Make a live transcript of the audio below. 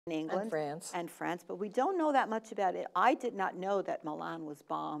in England. France. And France, but we don't know that much about it. I did not know that Milan was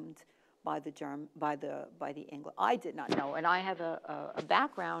bombed by the English. I did not know, and I have a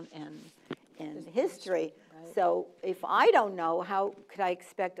background in history. Right. So if I don't know, how could I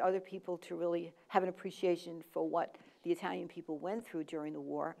expect other people to really have an appreciation for what the Italian people went through during the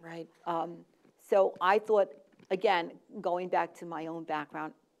war? Right. So I thought, again, going back to my own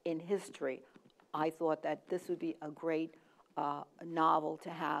background in history, I thought that this would be a great novel to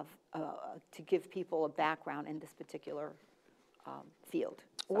have, to give people a background in this particular field.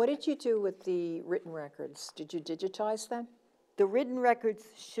 What did you do with the written records? Did you digitize them? The written records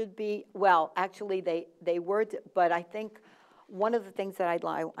should be, well, actually they were, but I think one of the things that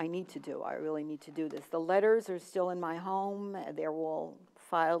I need to do, I really need to do this. The letters are still in my home. They're all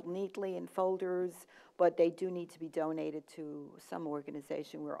filed neatly in folders, but they do need to be donated to some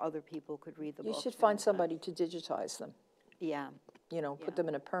organization where other people could read the books. You should find somebody to digitize them. Yeah. You know, put them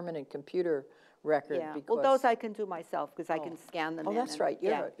in a permanent computer record. Yeah. Because Well, those I can do myself because I can scan them in. Oh, that's right.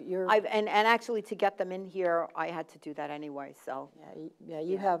 You're and actually to get them in here, I had to do that anyway, so. Yeah,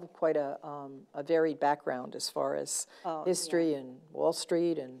 you have quite a varied background as far as history and Wall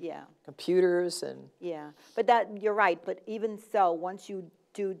Street and computers and. Yeah, but you're right. But even so, once you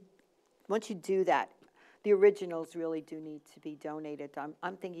do that, the originals really do need to be donated.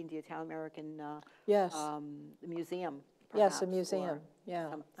 I'm thinking the Italian American Museum. Perhaps, yes, a museum.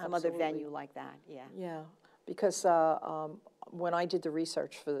 Some other venue like that. Yeah. Yeah, because when I did the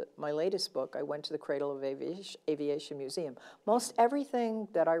research for my latest book, I went to the Cradle of Aviation Museum. Most everything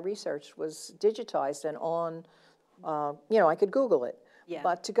that I researched was digitized and on, I could Google it. Yeah.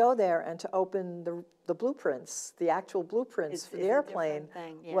 But to go there and to open the blueprints, the actual blueprints for the airplane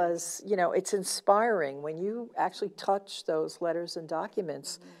was, it's inspiring. When you actually touch those letters and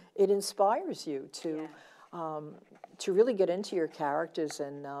documents, it inspires you to really get into your characters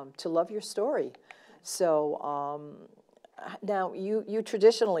and to love your story. So now you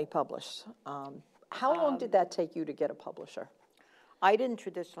traditionally published. How long did that take you to get a publisher? I didn't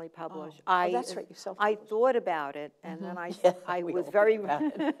traditionally publish. Oh, that's right. You I thought about it, and then I was very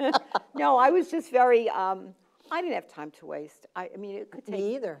no. I was just very. I didn't have time to waste. I mean, it could take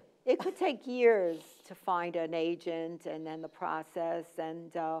me either. It could take years to find an agent, and then the process,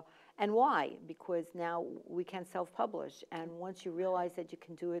 and why? Because now we can self-publish, and once you realize that you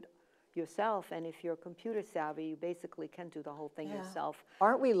can do it yourself, and if you're computer savvy, you basically can do the whole thing yourself.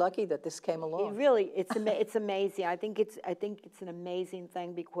 Aren't we lucky that this came along? It's amazing. I think it's an amazing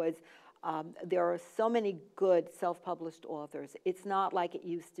thing because there are so many good self-published authors. It's not like it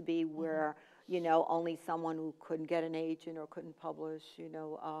used to be where only someone who couldn't get an agent or couldn't publish,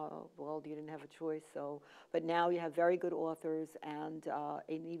 well, you didn't have a choice. So, but now you have very good authors, and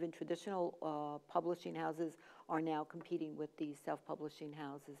even traditional publishing houses are now competing with these self-publishing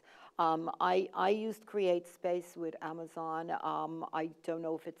houses. I used CreateSpace with Amazon. I don't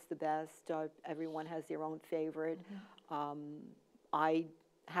know if it's the best. Everyone has their own favorite. I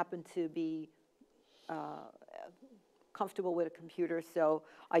happen to be comfortable with a computer, so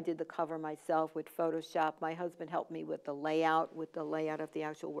I did the cover myself with Photoshop. My husband helped me with the layout of the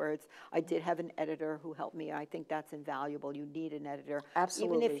actual words. I did have an editor who helped me. I think that's invaluable. You need an editor.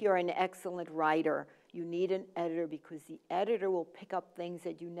 Absolutely. Even if you're an excellent writer, you need an editor because the editor will pick up things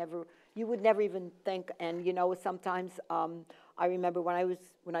that you would never even think. And sometimes I remember when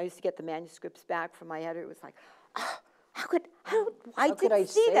I used to get the manuscripts back from my editor, it was like, I didn't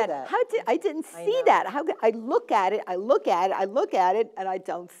see that. I didn't see that? How could I look at it, and I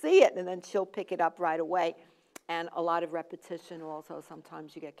don't see it, and then she'll pick it up right away. And a lot of repetition also.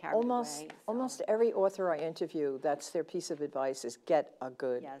 Sometimes you get carried away. So. Almost every author I interview, that's their piece of advice: is get a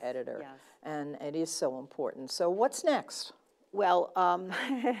good editor. Yes. And it is so important. So what's next? Well,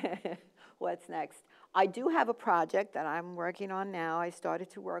 what's next? I do have a project that I'm working on now. I started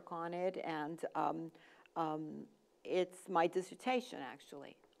to work on it, and it's my dissertation,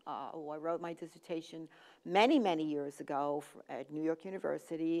 actually. I wrote my dissertation many, many years ago at New York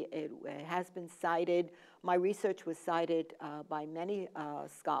University. It has been cited. My research was cited by many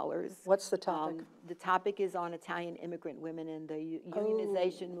scholars. What's the topic? The topic is on Italian immigrant women in the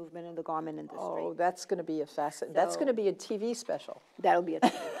unionization movement in the garment industry. Oh, that's going to be a fascinating. That's going to be a TV special. That'll be a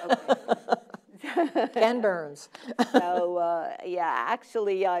TV. Okay. Ken Burns. So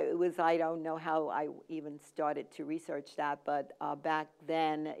actually, I don't know how I even started to research that, but back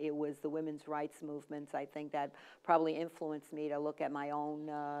then it was the women's rights movements. I think that probably influenced me to look at my own,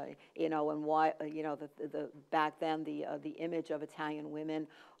 and why, back then the image of Italian women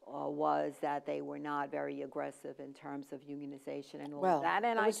was that they were not very aggressive in terms of unionization and all that,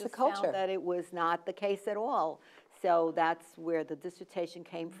 and I just found that it was not the case at all. So that's where the dissertation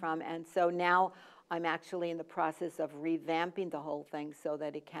came from. And so now I'm actually in the process of revamping the whole thing so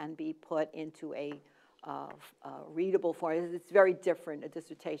that it can be put into a readable form. It's very different. A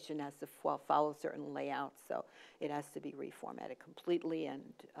dissertation has to follow certain layouts, so it has to be reformatted completely and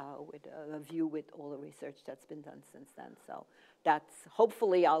with a view with all the research that's been done since then. So that's,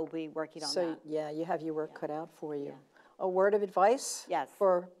 hopefully I'll be working on that. So, yeah, you have your work cut out for you. Yeah. A word of advice? Yes.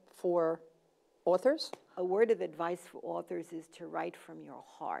 For authors? A word of advice for authors is to write from your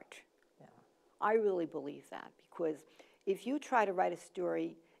heart. Yeah. I really believe that, because if you try to write a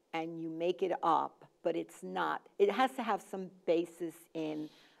story and you make it up, but it's not, it has to have some basis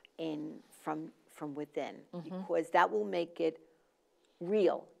from within, because that will make it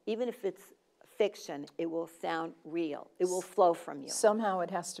real. Even if it's fiction, it will sound real. It will flow from you. Somehow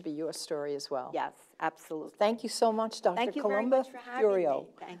it has to be your story as well. Yes, absolutely. Thank you so much, Dr. Thank you Colomba very much for having Furio. me.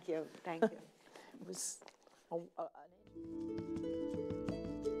 Thank you, thank you. It was